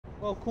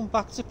Welcome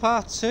back to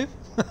part 2.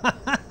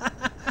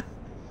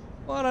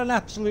 What an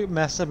absolute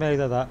mess I made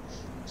of that.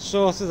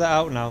 Sorted it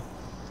out now.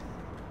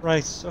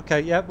 Right, okay,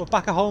 yeah, we're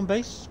back at home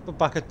base. We're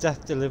back at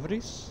Death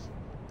Deliveries.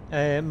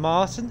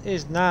 Martin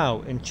is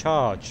now in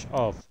charge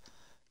of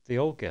the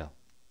old girl.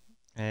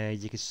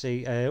 You can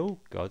see, oh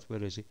god,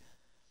 where is he?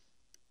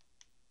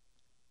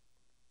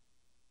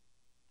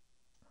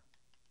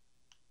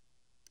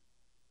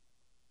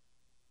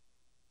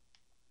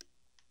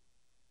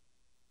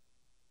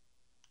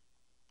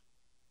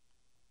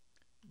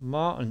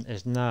 Martin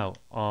is now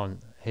on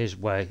his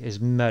way,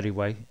 his merry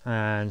way,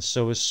 and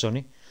so is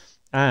Sonny.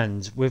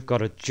 And we've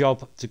got a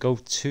job to go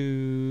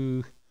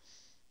to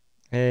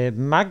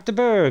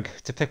Magdeburg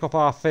to pick up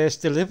our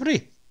first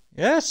delivery.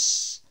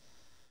 Yes.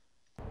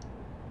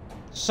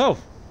 So,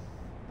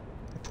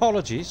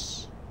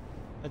 apologies.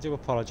 I do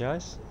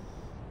apologise.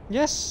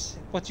 Yes,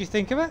 what do you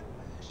think of it?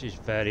 She's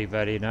very,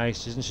 very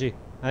nice, isn't she?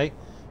 Hey,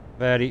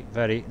 very,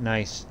 very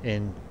nice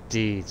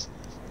indeed.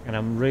 And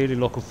I'm really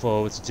looking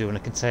forward to doing a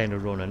container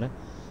run in it.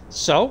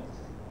 So,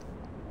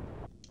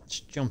 let's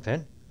jump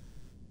in.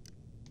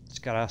 Let's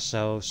get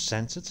ourselves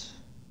centered.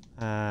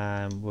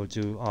 And we'll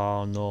do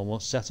our normal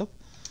setup.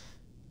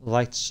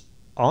 Lights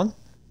on.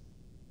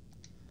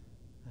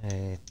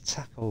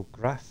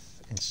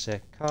 Tachograph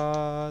insert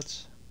card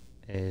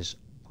is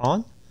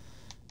on.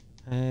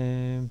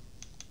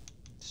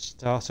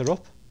 Start her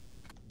up.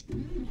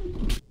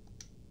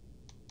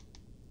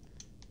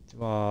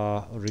 Do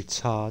our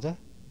retarder.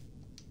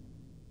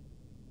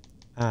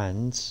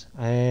 And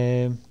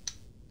I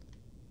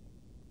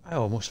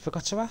almost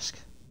forgot to ask.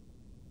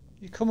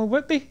 You coming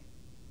with me?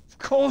 Of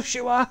course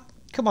you are.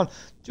 Come on,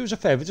 do us a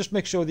favour. Just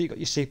make sure that you got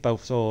your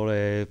seatbelt all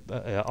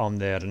on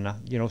there and that.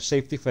 You know,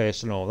 safety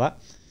first and all that.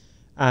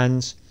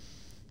 And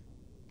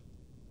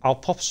I'll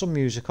pop some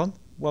music on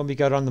when we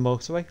get on the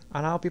motorway,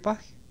 and I'll be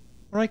back.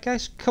 All right,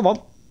 guys, come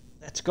on.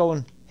 Let's go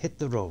and hit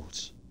the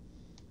roads.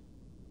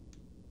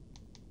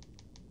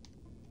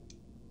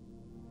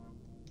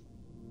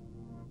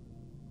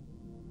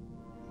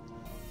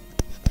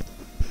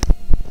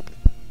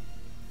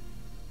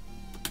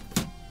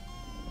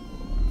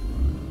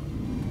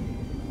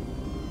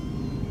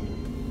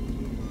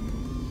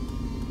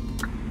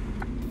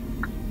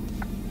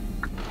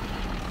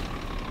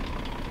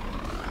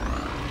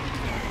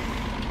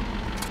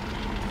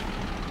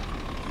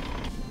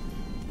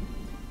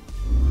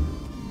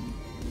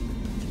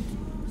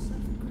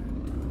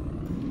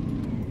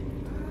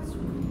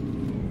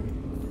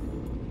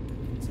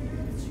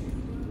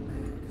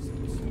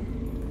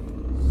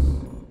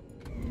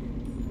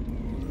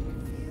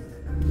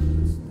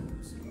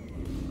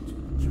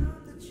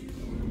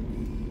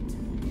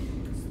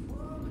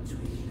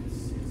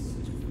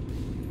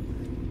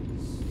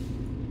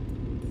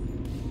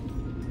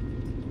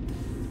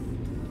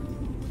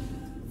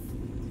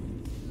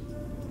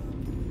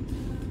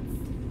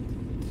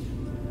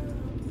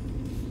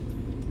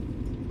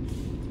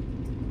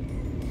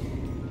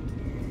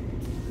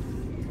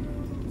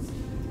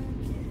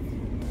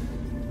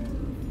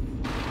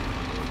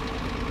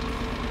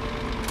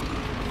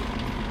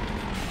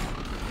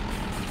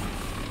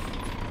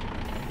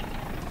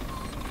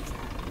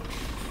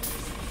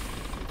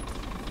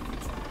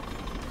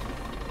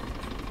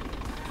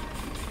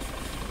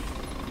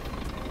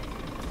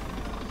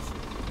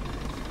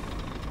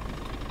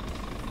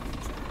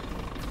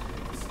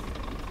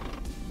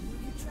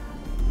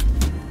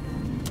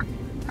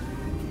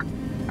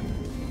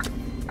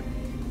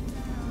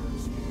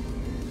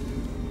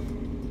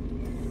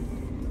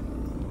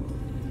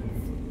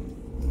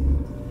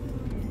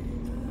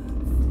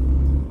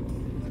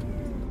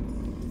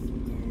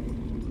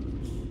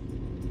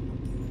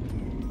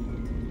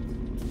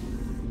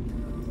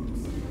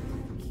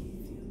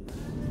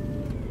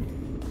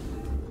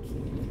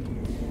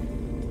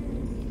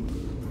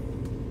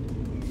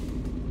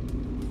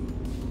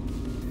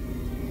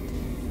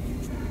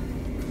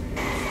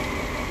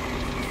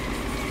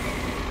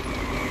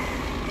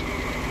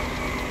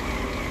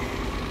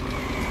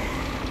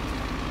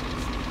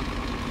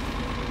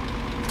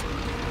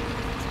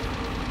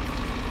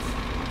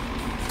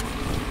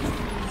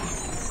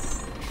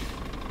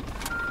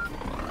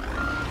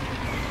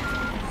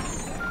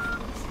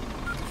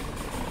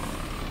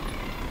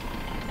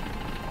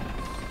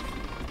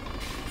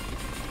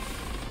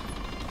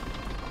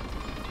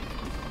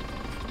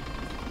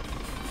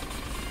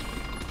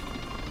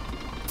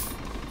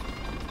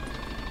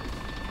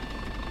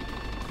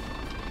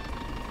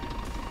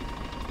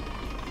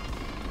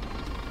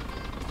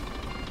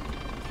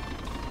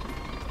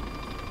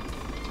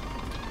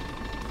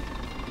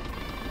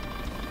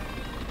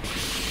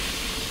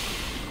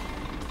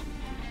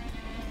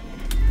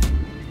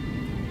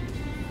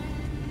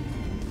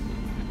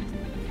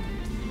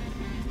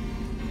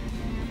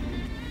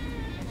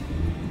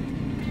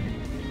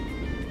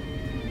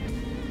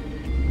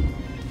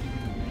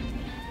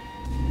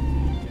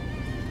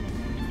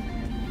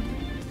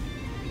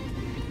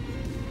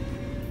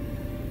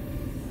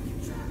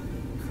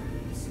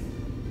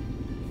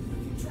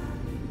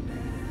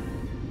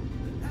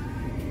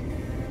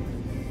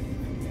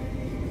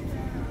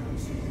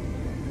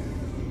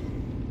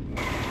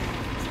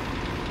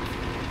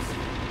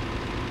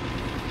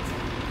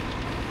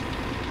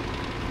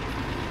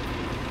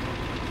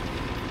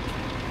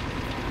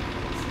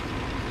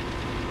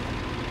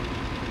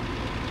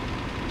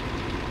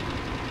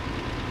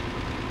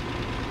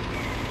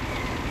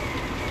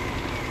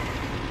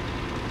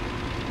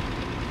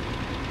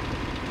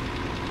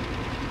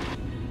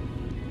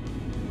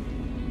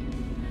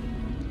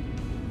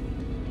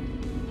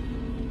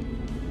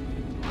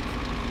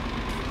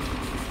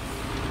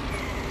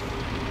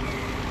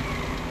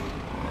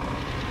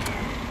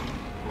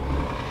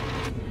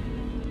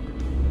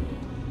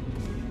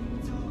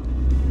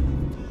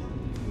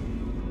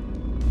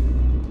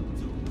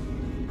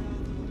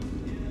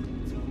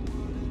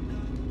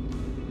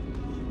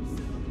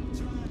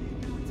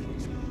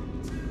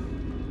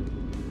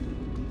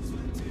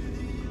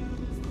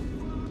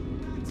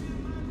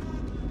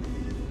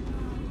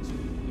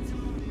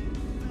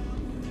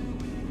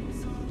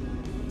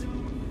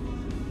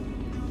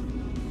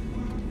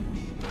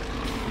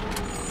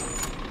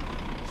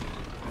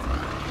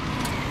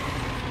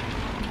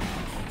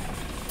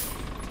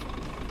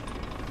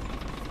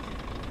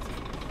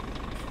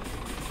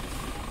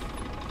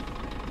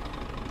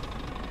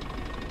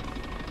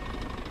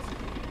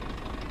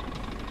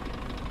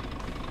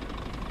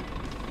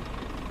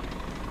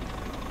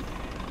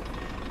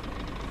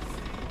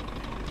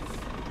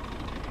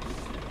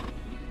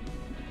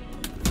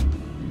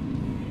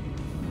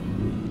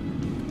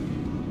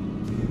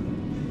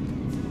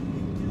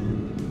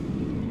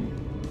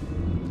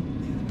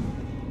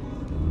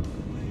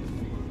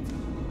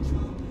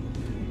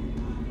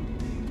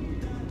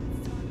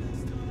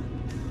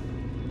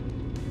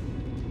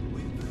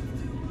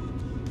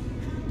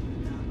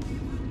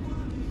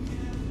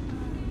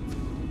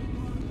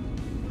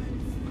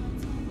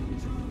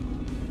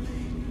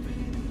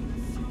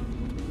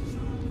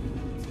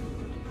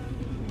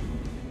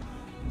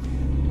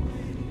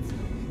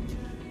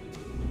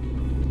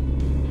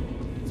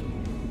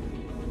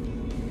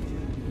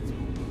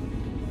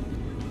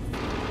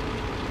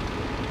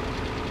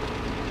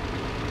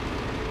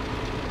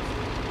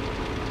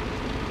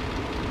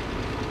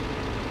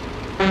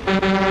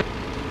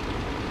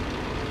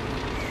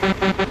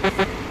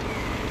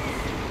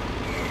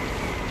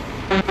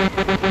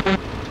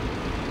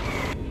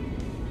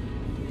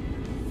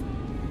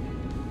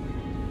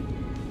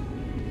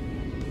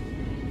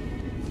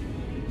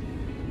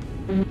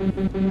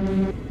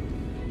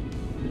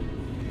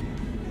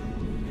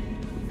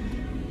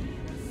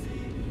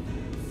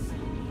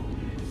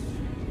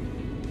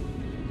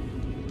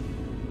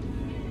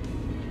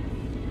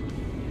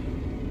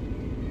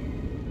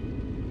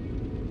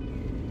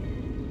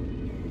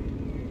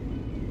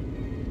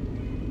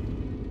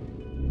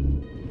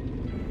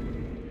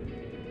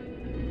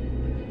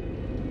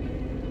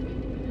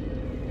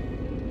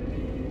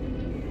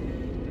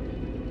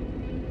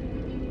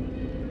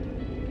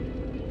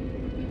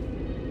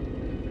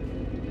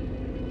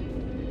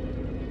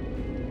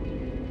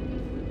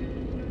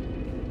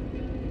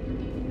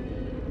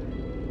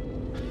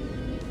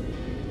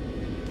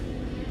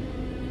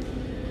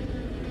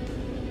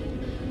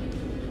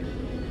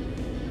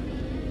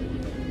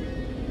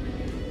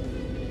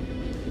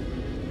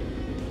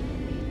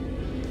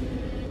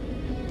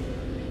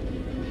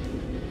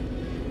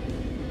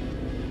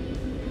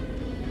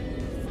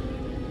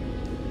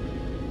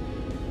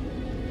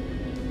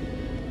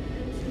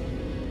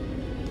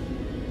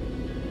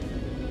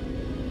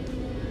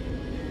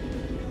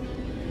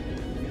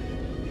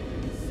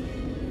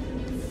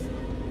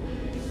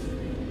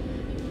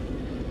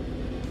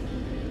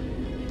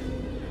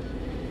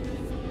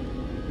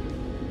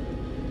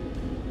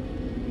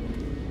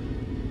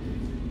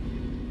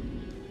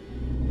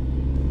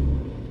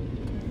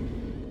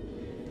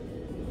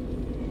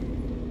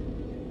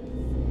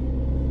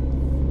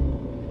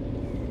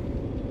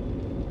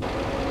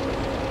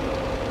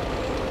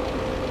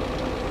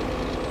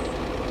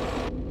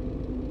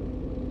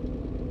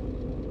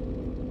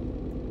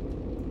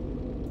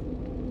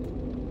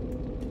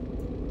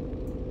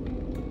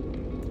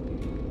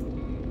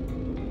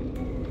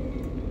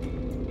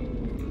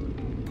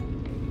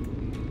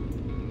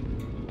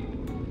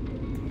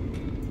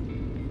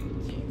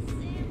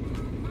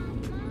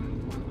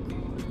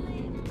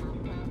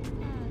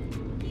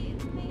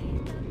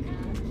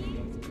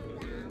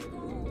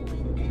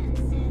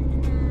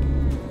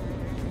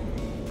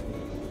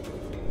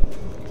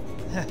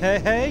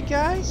 Hey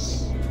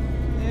guys,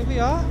 here we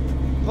are,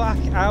 back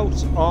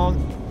out on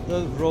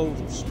the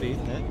road speed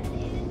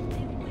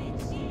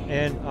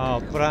in our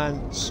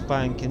brand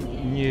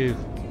spanking new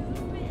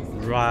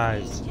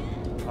ride.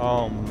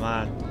 Oh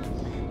man,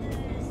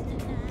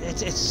 it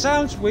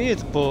sounds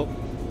weird, but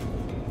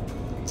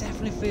it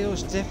definitely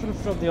feels different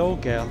from the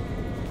old girl.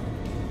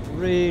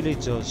 Really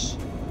does.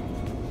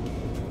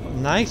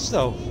 Nice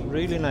though,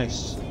 really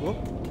nice. Whoop.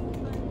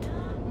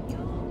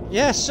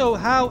 Yeah, so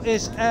how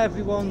is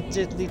everyone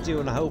diddly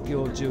doing? I hope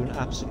you're doing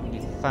absolutely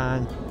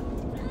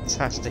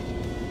fantastic.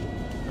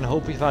 And I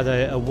hope you've had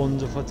a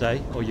wonderful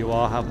day, or you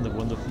are having a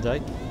wonderful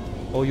day,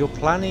 or you're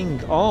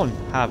planning on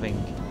having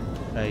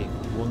a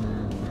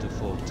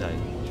wonderful day.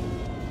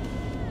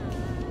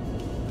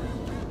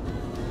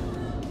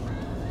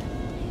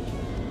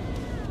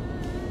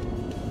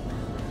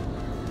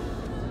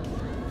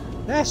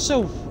 Yeah,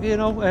 so, you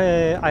know,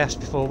 I asked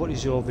before, what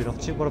has you all been up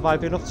to? What have I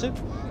been up to?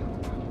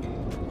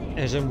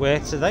 I was in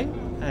work today,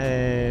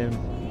 and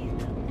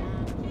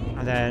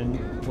then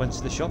went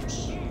to the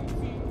shops,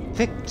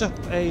 picked up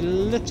a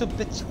little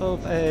bit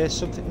of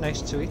something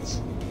nice to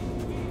eat.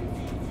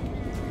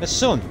 My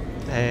son,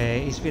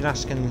 he's been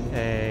asking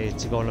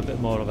to go on a bit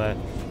more of a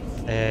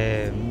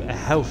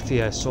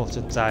healthier sort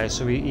of diet,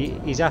 so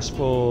he's asked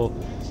for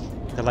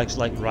the likes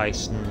like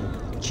rice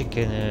and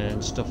chicken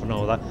and stuff and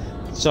all that.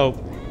 So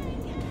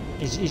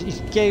he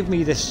gave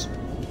me this,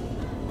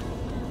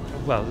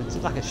 well, it's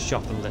like a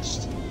shopping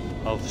list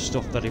of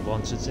stuff that he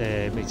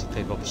wanted me to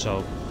pick up,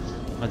 so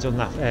I done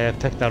that,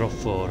 picked that up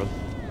for him.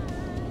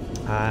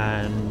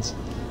 And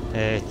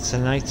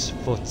tonight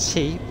for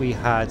tea we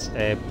had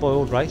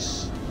boiled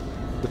rice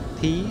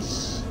with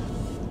peas,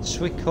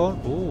 sweet corn.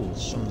 Oh,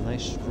 some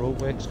nice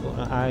roadworks, got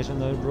our eyes on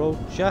the road,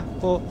 Jack.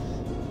 But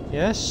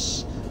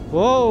yes,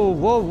 whoa,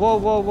 whoa, whoa,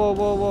 whoa, whoa,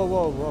 whoa, whoa,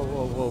 whoa, whoa,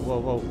 whoa, whoa, whoa,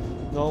 whoa.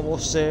 Normal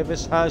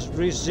service has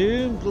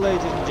resumed,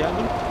 ladies and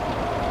gentlemen.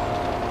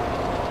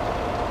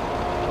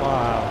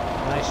 Wow.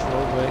 Nice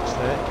roadworks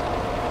there.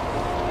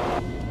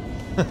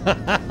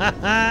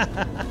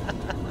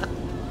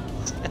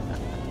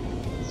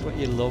 It's what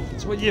you love.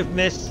 It's what you've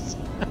missed.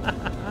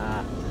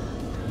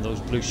 And those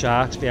blue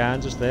sharks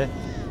behind us there.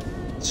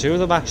 Two of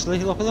them actually.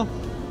 Look at them.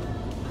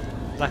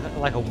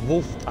 Like a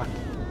wolf pack,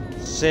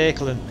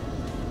 circling,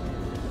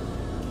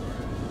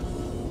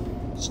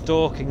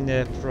 stalking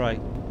their prey.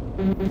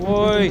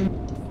 Boy.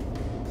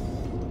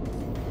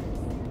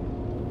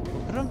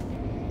 Look at him.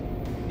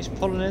 He's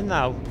pulling in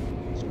now.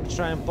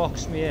 Try and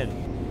box me in,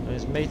 and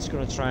his mate's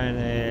gonna try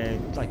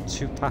and like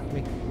two-pack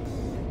me,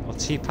 or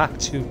T-pack,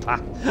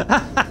 two-pack.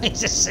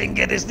 He's a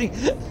singer, isn't he?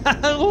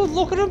 Oh,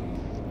 look at him.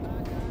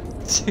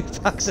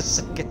 Two-pack's a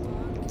singer.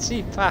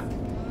 T-pack.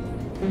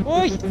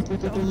 Oi,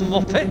 little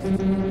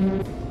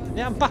muppet.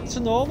 Yeah, I'm back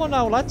to normal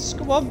now, lads.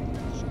 Come on,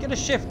 get a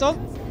shift on.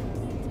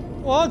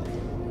 Come on.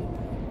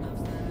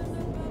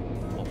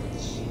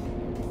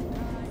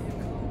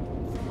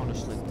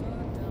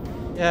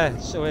 yeah,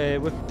 so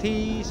with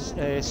peas,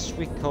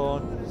 sweet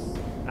corn,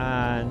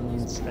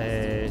 and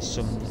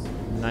some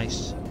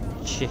nice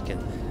chicken.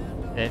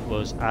 It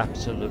was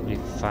absolutely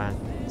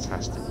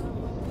fantastic.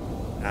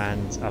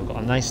 And I've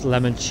got a nice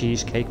lemon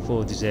cheesecake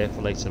for dessert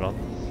for later on.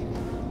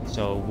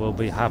 So we'll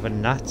be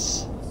having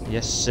that.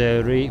 Yes,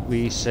 sirree,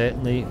 we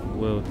certainly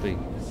will be.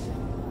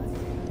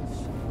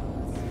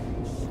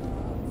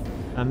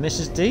 And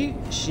Mrs. D,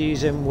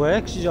 she's in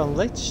work, she's on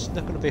late, she's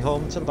not going to be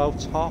home until about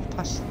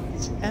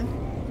 10:30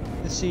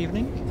 this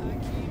evening.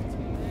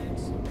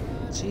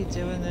 What's he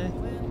doing there?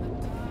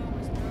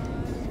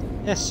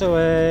 Yeah, so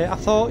I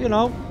thought, you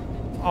know,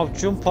 I'll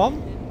jump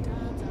on.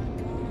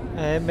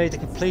 Made a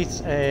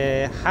complete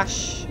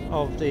hash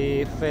of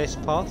the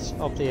first part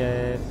of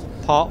the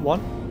part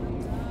 1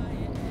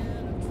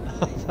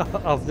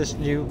 of this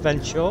new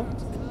venture,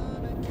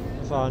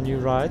 of our new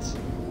ride.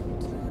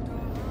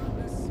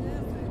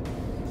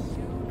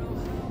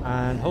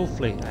 And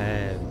hopefully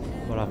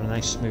we'll have a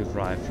nice smooth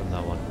ride from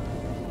that one.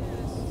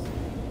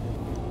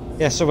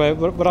 Yeah, so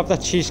we'll have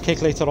that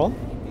cheesecake later on,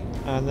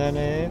 and then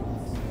I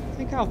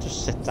think I'll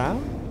just sit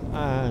down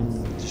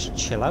and just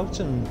chill out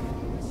and,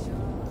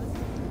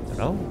 you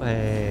know,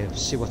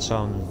 see what's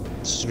on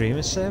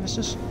streaming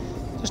services.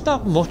 There's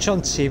not much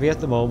on TV at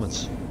the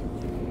moment.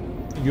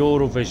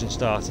 Eurovision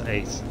starts at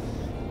 8.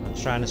 I'm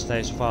trying to stay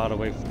as far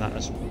away from that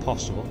as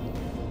possible.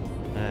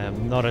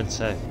 Not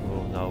into,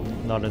 well, no,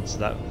 not into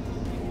that.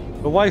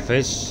 My wife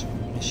is.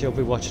 She'll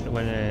be watching it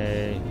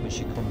when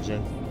she comes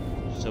in,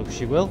 so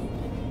she will.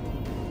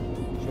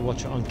 She'll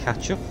watch it on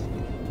catch up.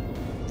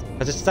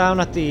 As it's down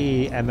at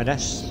the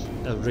M&S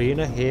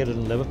Arena here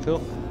in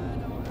Liverpool.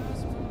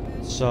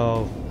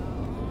 So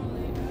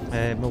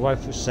my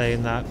wife was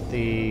saying that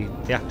the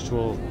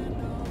actual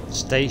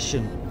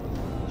station,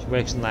 she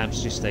works in Lime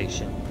Street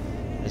Station,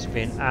 has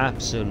been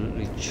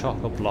absolutely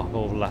chock-a-block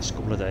over the last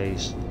couple of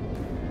days,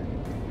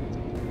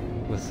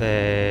 with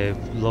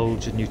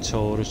loads of new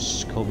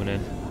tourists coming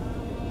in.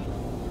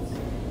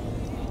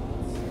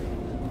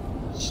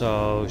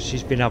 So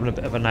she's been having a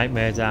bit of a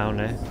nightmare down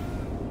there.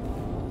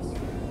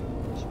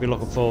 She'll be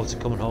looking forward to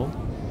coming home.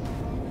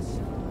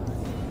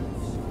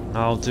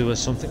 I'll do her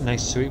something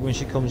nice to eat when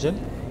she comes in,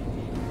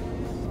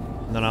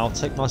 and then I'll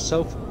take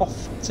myself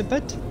off to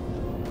bed.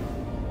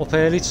 Up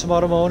early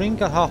tomorrow morning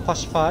at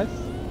 5:30.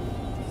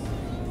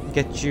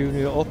 Get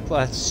Junior up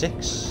at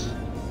 6,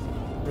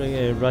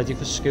 ready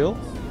for school.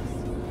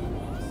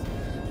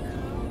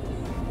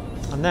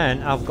 And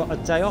then I've got a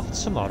day off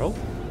tomorrow,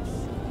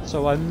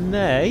 so I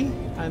may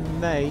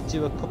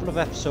do a couple of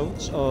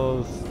episodes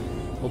of,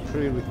 or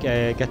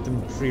get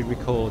them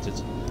pre-recorded,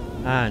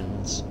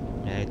 and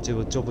do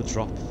a double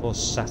drop for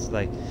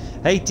Saturday.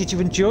 Hey, did you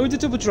enjoy the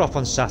double drop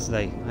on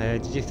Saturday?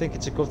 Did you think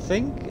it's a good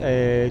thing,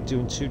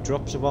 doing 2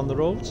 drops of On the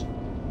Road?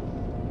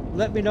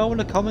 Let me know in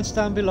the comments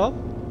down below.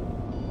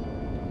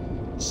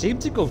 It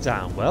seemed to go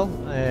down well.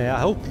 I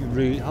hope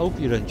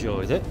you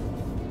enjoyed it.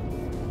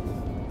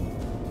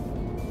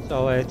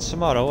 So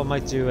tomorrow I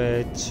might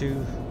do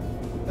 2.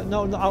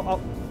 No,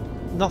 I'll,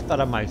 not that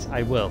I might.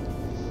 I will.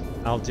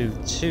 I'll do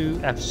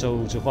 2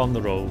 episodes of On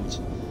the Road,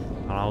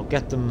 and I'll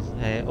get them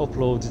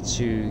uploaded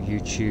to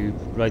YouTube,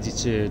 ready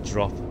to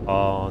drop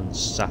on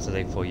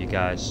Saturday for you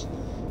guys.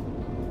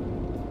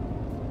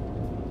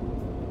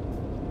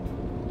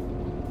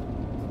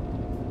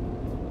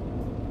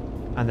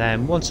 And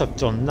then once I've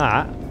done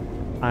that,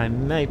 I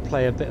may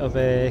play a bit of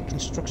a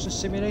construction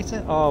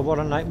simulator. Oh, what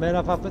a nightmare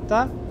I've had with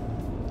that.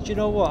 Do you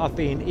know what? I've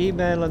been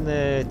emailing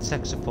the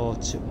tech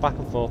support back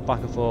and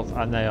forth,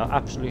 and they are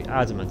absolutely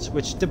adamant,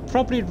 which they're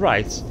probably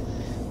right,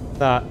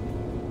 that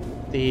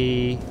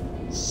the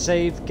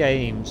save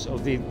games, or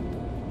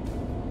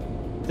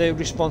they're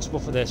responsible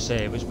for their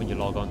servers when you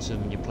log on to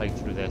them and you play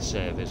through their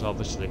servers,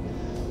 obviously.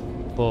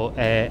 But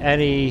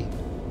any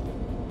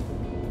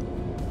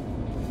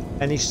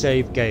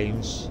save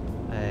games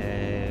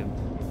that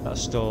are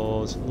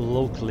stored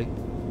locally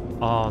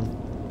on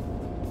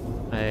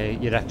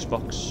your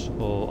Xbox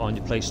or on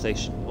your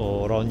PlayStation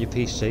or on your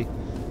PC,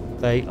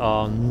 they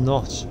are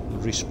not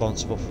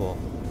responsible for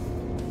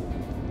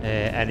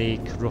any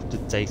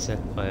corrupted data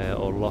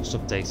or loss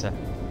of data.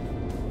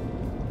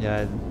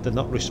 Yeah, they're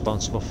not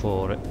responsible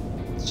for it.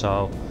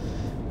 So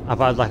I've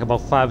had like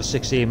about 5 or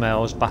 6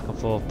 emails back and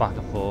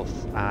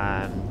forth,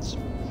 and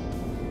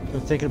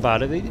I'm thinking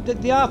about it,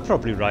 they are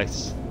probably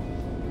right.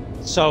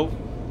 So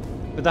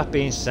with that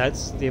being said,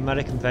 the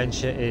American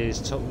venture is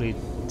totally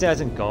dead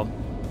and gone.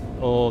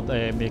 Or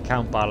my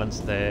account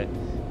balance there,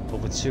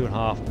 over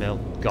 2.5 mil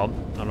gone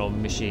on all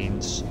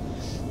machines.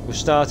 We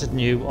started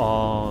anew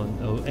on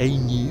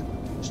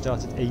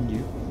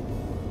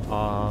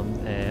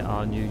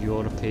our new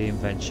European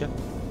venture.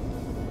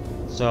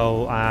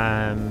 So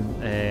I'm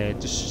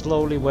just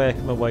slowly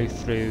working my way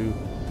through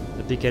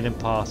the beginning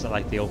parts,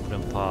 like the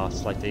opening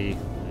parts, like the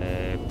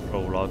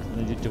prologue,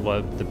 and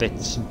the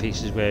bits and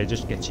pieces where it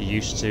just gets you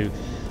used to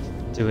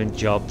doing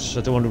jobs.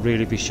 I don't want to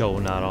really be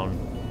showing that on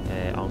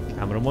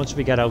camera. And once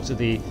we get out of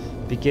the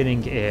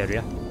beginning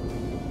area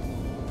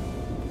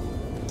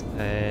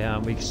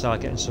and we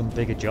start getting some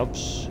bigger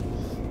jobs,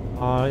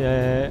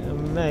 I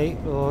may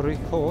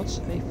record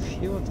a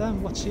few of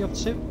them. What's he up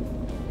to?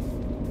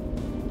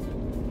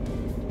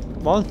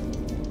 Come on,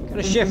 get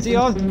a shifty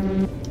on.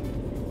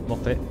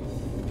 Muppet.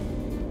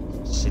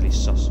 Silly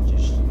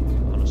sausages,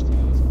 honestly.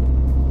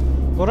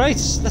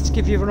 Alright, let's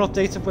give you an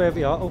update of where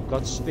we are. Oh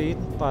god,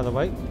 speeding, by the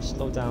way.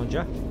 Slow down,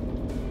 Jack.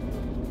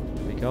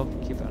 There we go,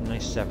 keep it at a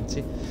nice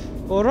 70.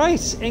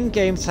 Alright,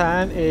 in-game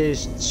time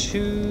is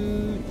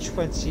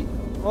 2:20.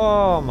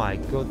 Oh my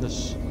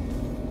goodness.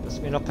 That's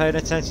me not paying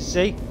attention,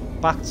 see?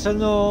 Back to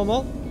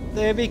normal.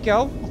 There we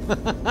go.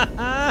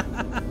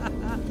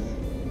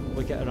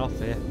 We're getting off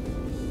here.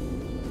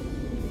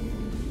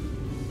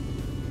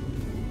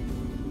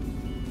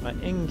 Right,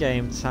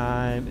 in-game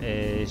time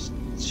is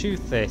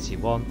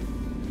 2:31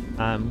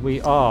 and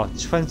we are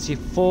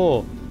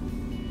 24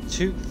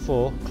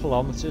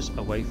 kilometers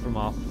away from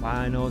our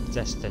final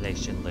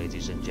destination,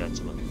 ladies and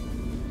gentlemen.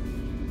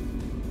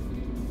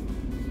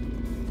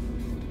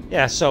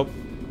 Yeah, so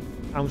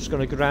I'm just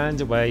going to grind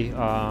away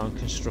on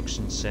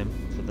construction sim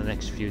for the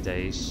next few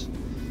days,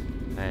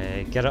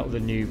 get out of the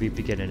newbie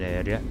beginning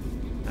area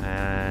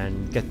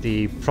and get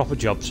the proper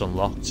jobs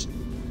unlocked,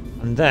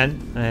 and then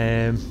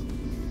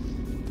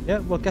yeah,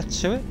 we'll get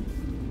to it.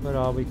 Where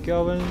are we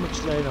going?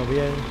 Which lane are we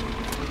in?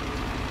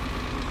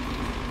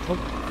 Oh,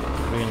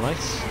 green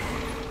lights.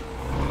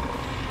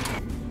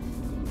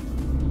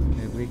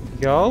 Here we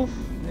go.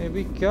 Here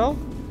we go.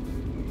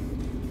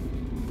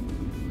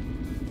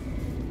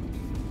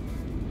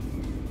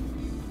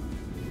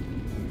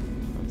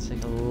 I'll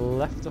take a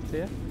left up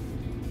here.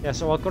 Yeah,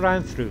 so I'll go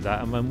around through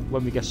that, and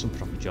when we get some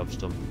proper jobs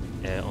done,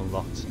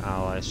 unlocked,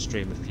 I'll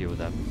stream a few of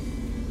them.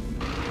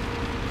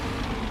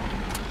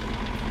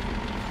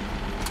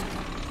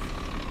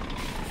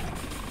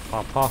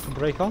 Our park and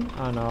brake on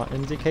and our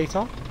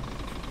indicator.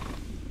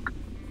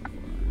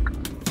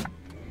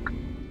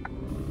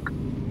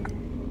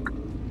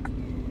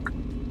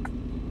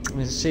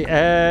 You see,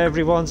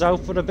 everyone's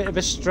out for a bit of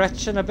a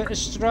stretch and a bit of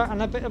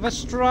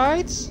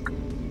stride.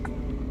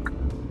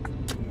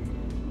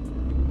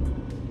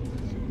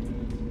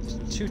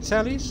 Two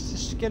tellies,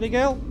 just get a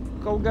girl.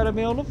 Go and get a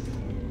meal, love.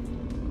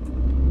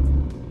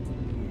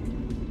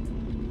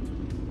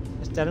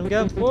 Let's denim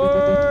go.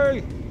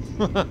 Whoa!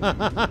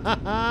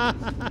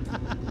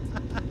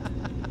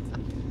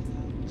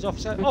 It's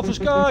office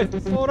guy.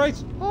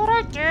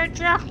 Alright, dear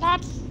Jack,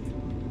 lads.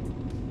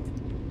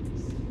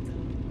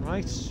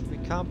 Right, we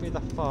can't be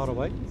that far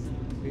away.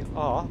 We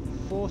are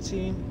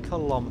 14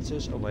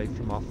 kilometers away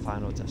from our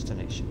final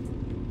destination.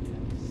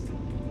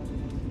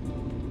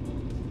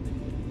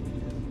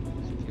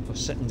 People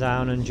sitting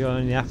down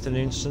enjoying the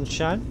afternoon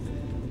sunshine.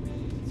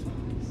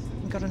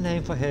 We've got a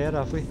name for here,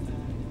 have we?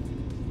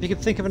 If you can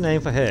think of a name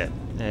for here,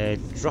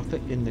 drop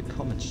it in the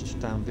comments just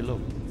down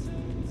below.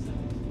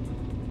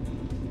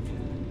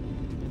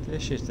 There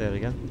she is there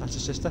again. That's her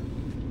sister.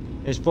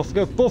 Here's Buff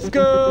Girl. Buff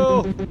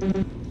Girl!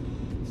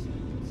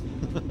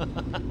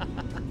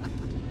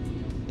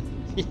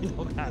 You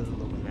know I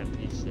love an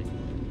NPC.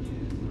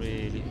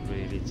 Really,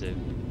 really do.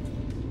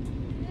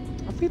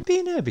 Have we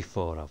been here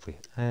before, have we?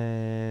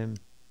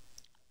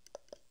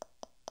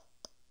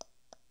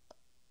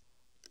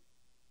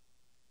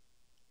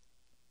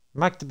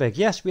 Magdeburg.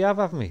 Yes, we have,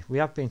 haven't we? We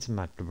have been to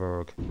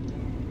Magdeburg.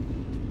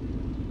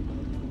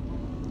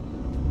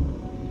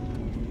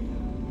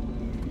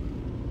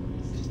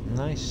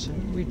 Nice.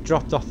 We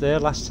dropped off there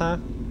last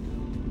time.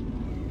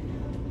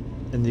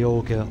 In the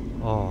old girl.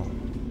 Oh.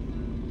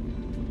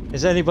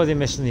 Is anybody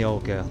missing the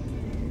old girl?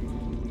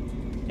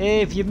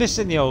 If you're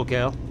missing the old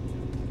girl,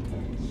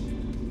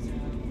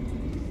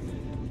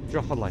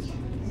 drop a like.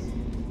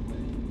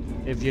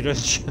 If you're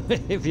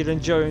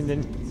enjoying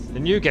the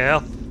new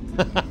girl,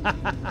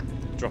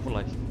 drop a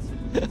like.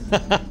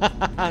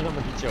 I'm not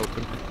really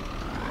joking.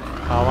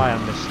 Oh, I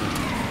am missing it.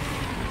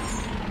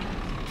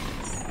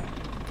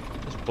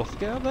 There's Buff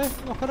Girl there.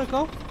 Look at her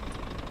go.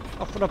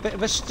 Off for a bit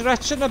of a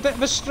stretch and a bit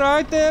of a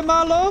stride there,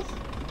 my love.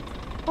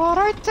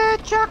 Alright there,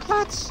 Jack,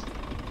 lads.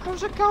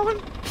 How's it going?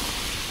 Have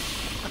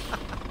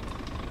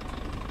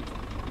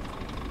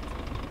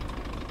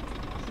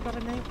you got a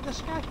name for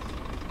this guy?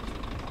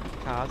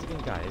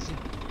 Cardigan guy, is he?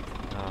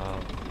 No.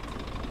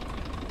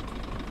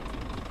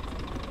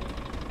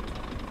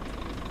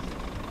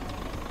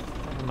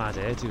 Had a mad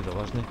hairdo though,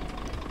 wasn't he?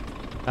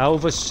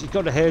 Elvis. He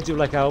got a hairdo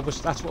like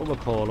Elvis. That's what we'll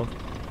call him.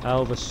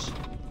 Elvis.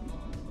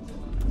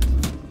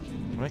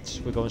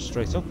 Right, we're going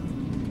straight up.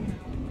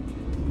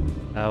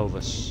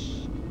 Elvis.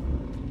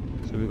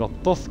 So we've got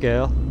Buff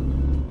Girl,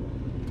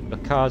 we've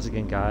got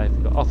Cardigan Guy,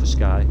 we've got Office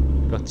Guy,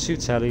 we've got 2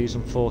 tellies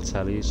and 4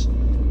 tellies,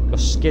 we've got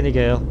Skinny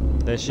Girl,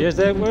 there she is,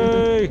 there,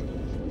 way!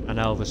 And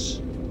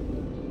Elvis.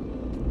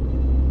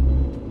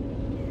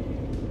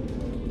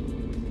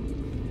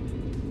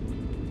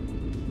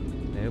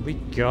 There we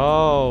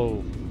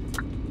go!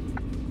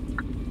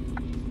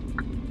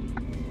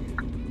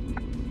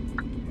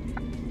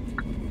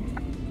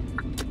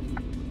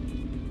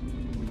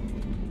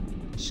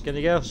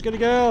 Skinny girl, skinny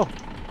girl!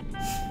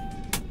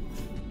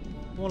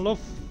 Come on,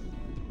 love.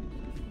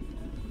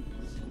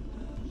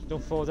 Just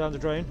don't fall down the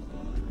drain.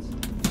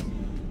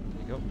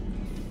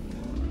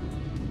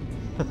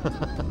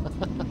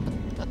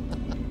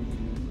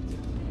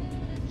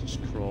 Just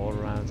crawl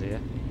around here.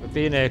 We've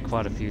been here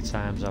quite a few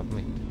times, haven't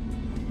we?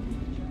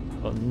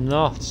 But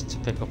not to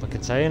pick up a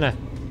container.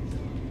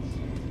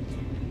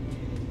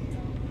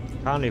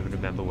 Can't even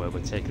remember where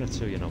we're taking it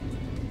to, you know.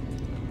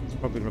 It's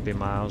probably going to be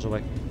miles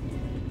away.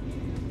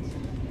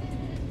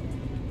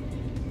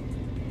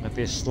 Might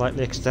be a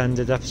slightly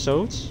extended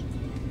episode.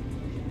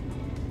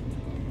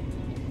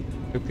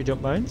 Hope you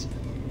don't mind.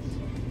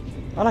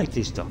 I like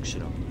these docks, you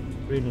know.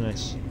 Really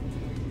nice.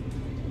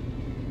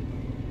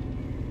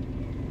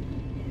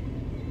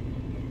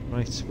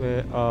 Right,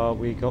 where are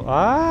we go?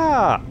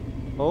 Ah!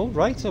 Oh,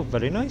 right, oh,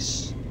 very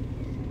nice.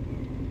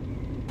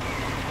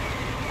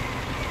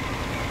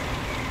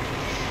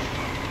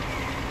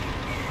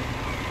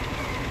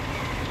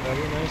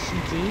 Very nice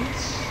indeed.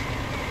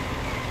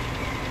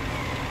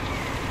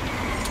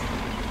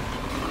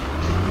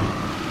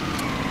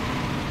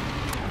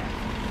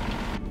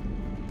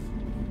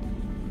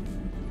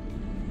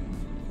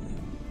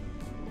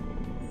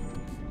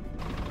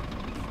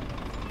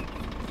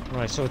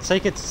 Right, so I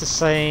take it's the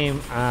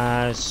same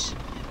as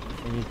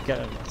when you get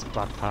that's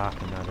bad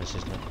parking, that is,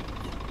 isn't it?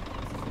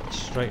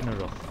 Straighten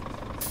her up.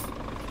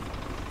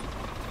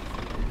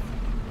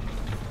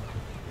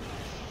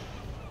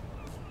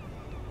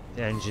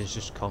 The engine's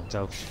just conked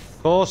out. Of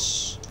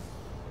course!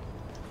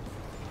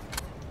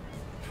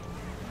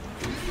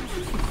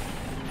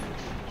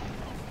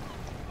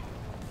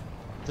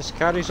 This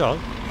carries on.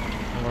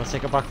 I'm going to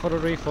take it back for a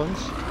refund.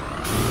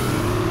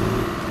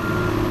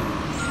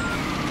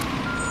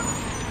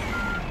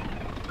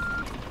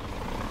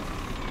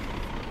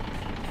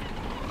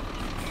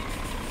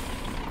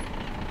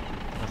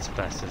 That's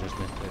better,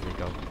 isn't it? There we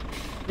go.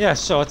 Yeah,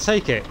 so I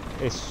take it.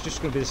 It's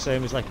just going to be the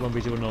same as like when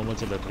we do a normal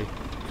delivery.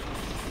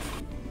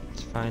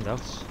 Let's find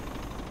out.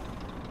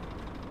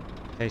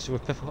 Okay, so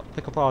we'll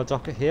pick up our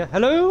docker here.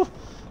 Hello!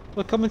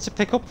 We're coming to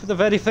pick up for the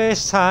very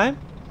first time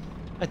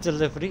a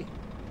delivery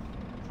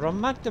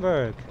from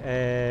Magdeburg.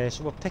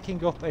 So we're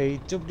picking up a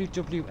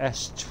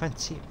WWS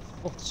 20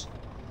 foot.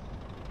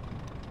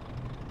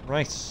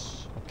 Right.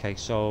 Okay,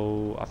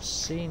 so I've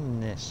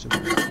seen this. So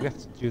we have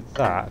to do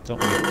that,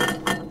 don't we?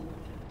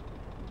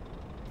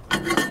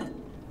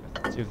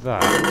 Do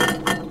that.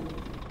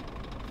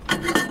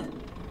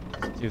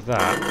 Do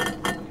that.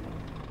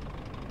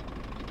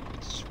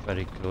 It's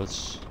very good.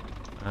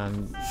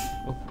 And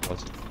oh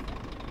god.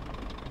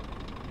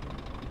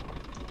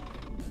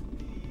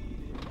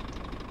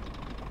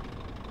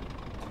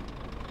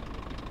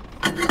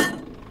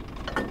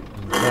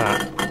 And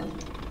that.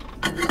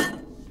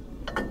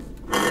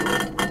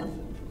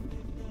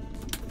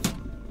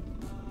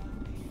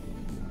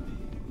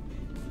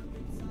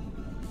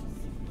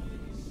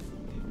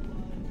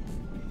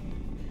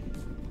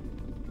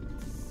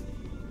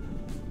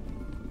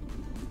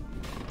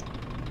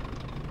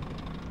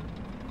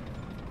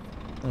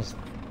 Is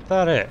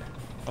that it?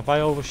 Have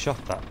I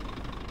overshot that?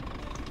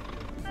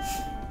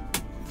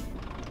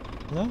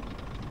 No?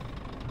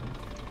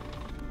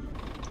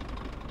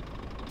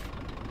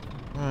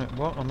 Right,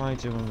 what am I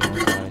doing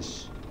wrong,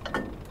 guys?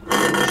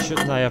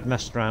 Shouldn't I have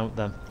messed around with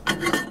them?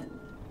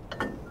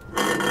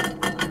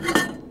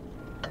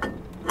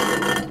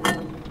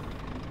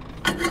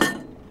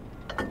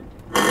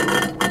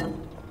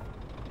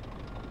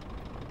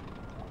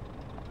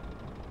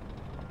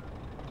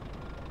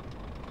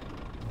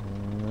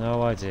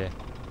 No idea.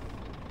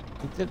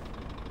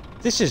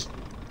 This is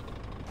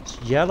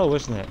it's yellow,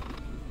 isn't it?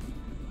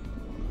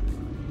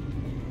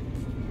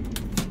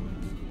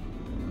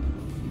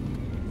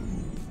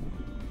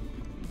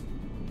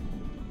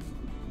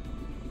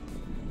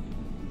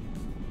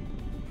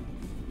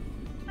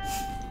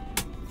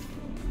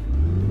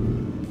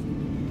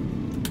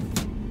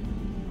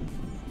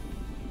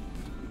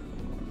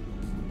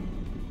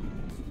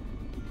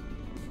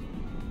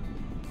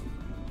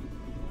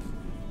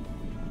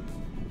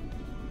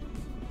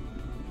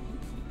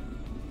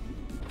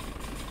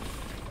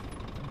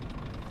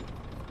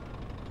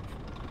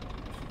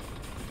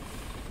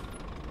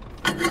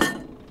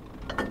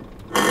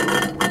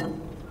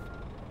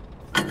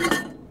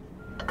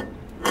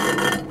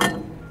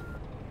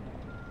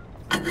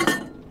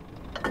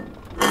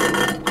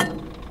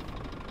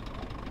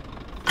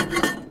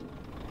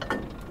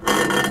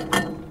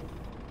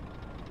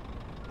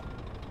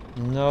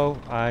 No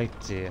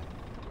idea.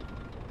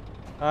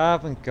 I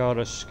haven't got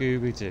a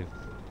Scooby-Doo.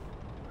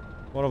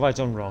 What have I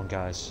done wrong,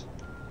 guys?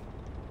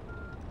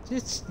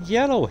 It's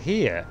yellow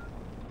here,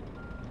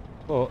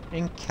 but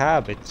in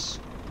cab it's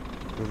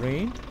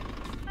green.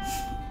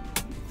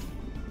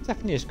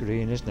 Definitely is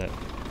green, isn't it?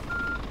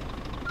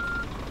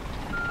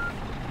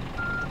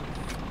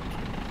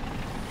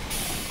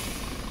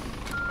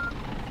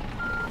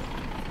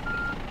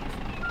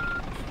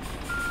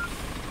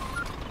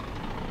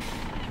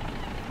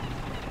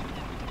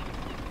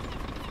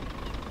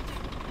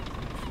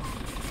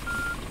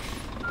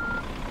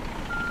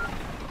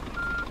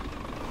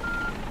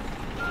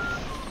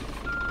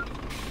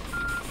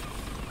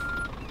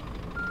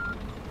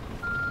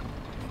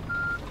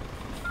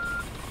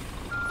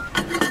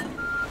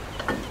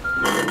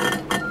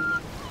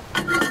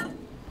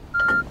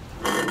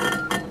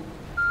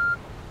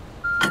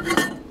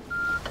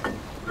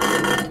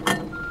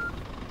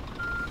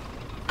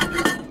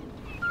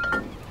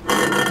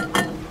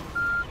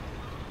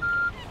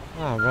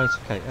 Ah, right,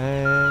 okay.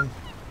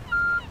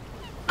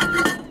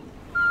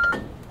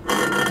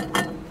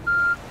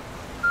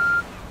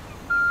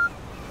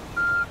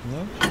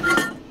 No?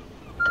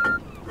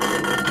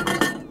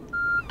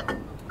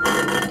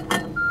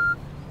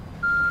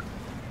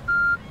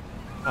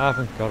 I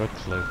haven't got a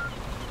clue.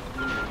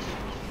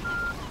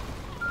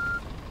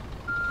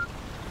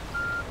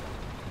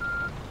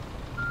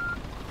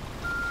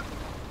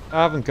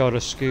 I haven't got a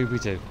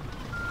Scooby-Doo.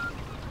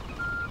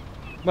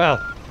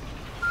 Well,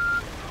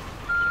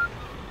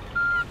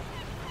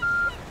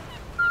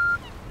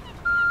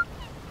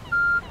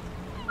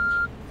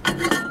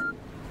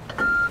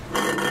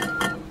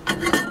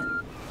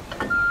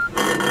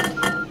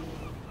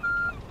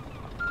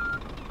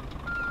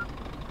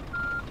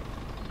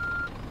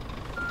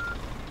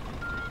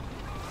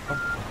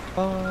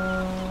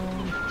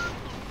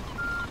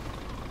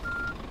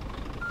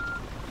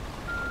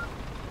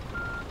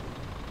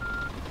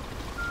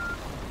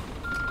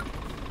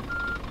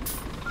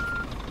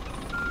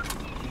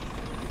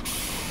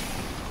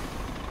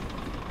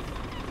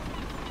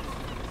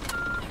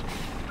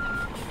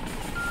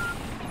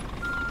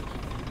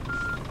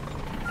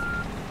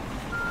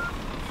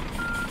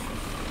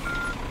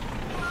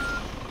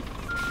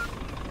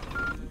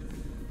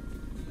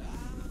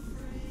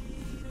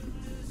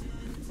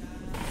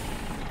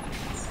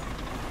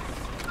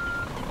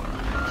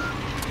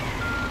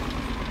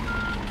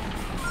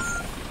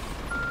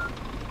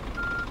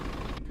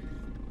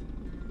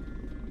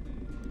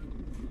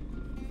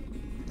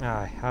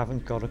 I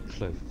haven't got a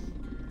clue.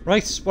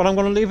 Right, well I'm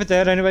going to leave it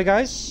there anyway,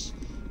 guys.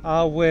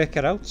 I'll work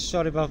it out.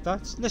 Sorry about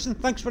that. Listen,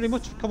 thanks very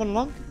much for coming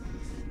along.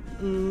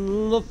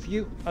 Love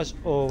you as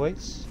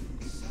always.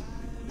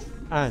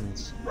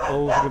 And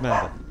always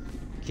remember,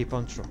 keep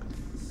on trucking.